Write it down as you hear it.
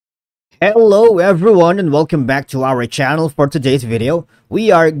Hello everyone and welcome back to our channel. For today's video, we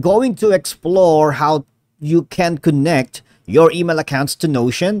are going to explore how you can connect your email accounts to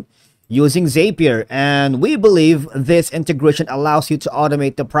Notion using Zapier, and we believe this integration allows you to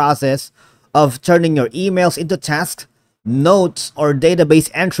automate the process of turning your emails into tasks, notes, or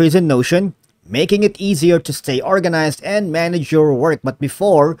database entries in Notion, making it easier to stay organized and manage your work. But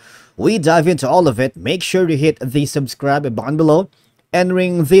before we dive into all of it, make sure to hit the subscribe button below and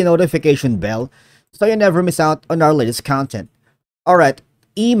ring the notification bell so you never miss out on our latest content. Alright,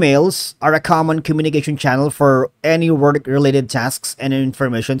 emails are a common communication channel for any work-related tasks and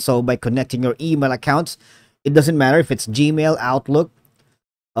information. So by connecting your email accounts, it doesn't matter if it's Gmail, Outlook,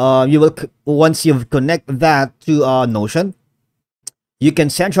 once you've connect that to Notion, you can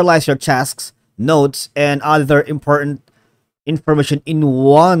centralize your tasks, notes, and other important information in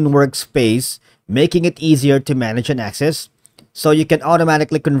one workspace, making it easier to manage and access. So you can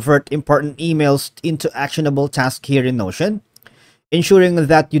automatically convert important emails into actionable tasks here in Notion, ensuring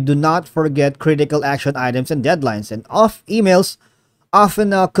that you do not forget critical action items and deadlines. And emails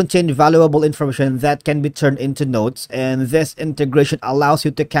often contain valuable information that can be turned into notes, and this integration allows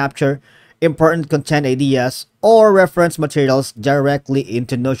you to capture important content ideas or reference materials directly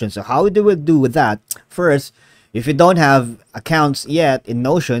into Notion. So how do we do with that? First, if you don't have accounts yet in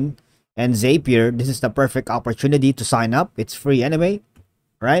Notion and Zapier, this is the perfect opportunity to sign up. It's free anyway,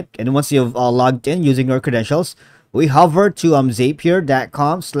 right? And once you've logged in using your credentials, we hover to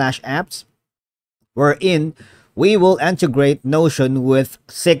zapier.com/apps, wherein we will integrate Notion with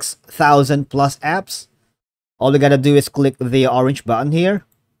 6,000 plus apps. All we gotta do is click the orange button here.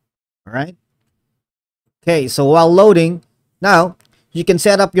 All right. Okay, so while loading, now you can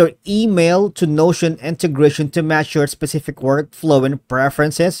set up your email to Notion integration to match your specific workflow and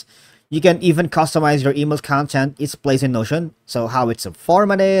preferences. You can even customize your email's content is placed in Notion, so how it's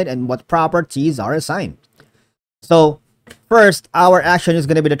formatted and what properties are assigned. So first, our action is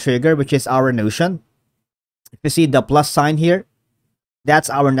going to be the trigger, which is our Notion. If you see the plus sign here, that's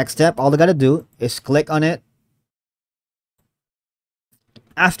our next step. All you got to do is click on it.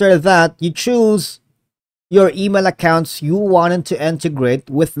 After that, you choose your email accounts you wanted to integrate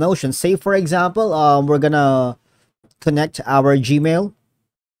with Notion. Say, for example, we're going to connect our Gmail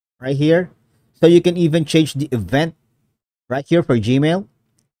right here. So you can even change the event right here for Gmail.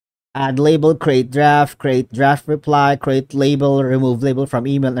 Add label, create draft reply, create label, remove label from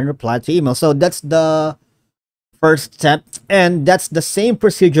email, and reply to email. So that's the first step, and that's the same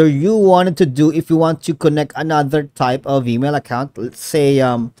procedure you wanted to do if you want to connect another type of email account. Let's say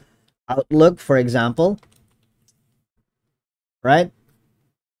Outlook, for example, right?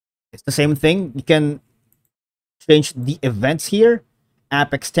 It's the same thing. You can change the events here,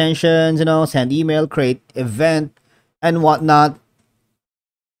 app extensions, send email, create event, and whatnot.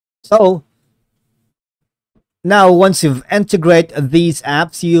 So now once you've integrated these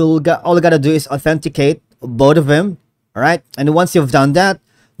apps, all you gotta do is authenticate both of them. All right, and once you've done that,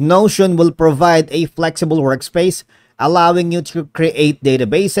 Notion will provide a flexible workspace, allowing you to create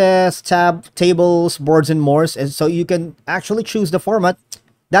databases, tables, boards, and more. And so you can actually choose the format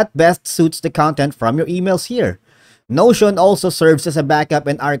that best suits the content from your emails here. Notion also serves as a backup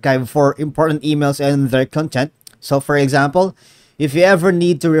and archive for important emails and their content. So for example, if you ever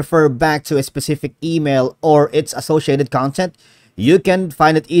need to refer back to a specific email or its associated content, you can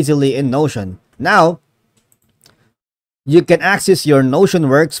find it easily in Notion. Now, you can access your Notion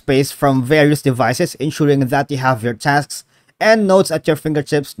workspace from various devices, ensuring that you have your tasks and notes at your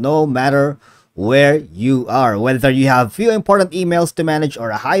fingertips no matter where you are. Whether you have few important emails to manage or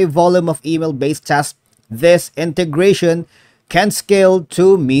a high volume of email-based tasks, this integration can scale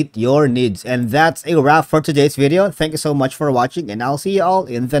to meet your needs. And that's a wrap for today's video. Thank you so much for watching, and I'll see you all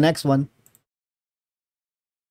in the next one.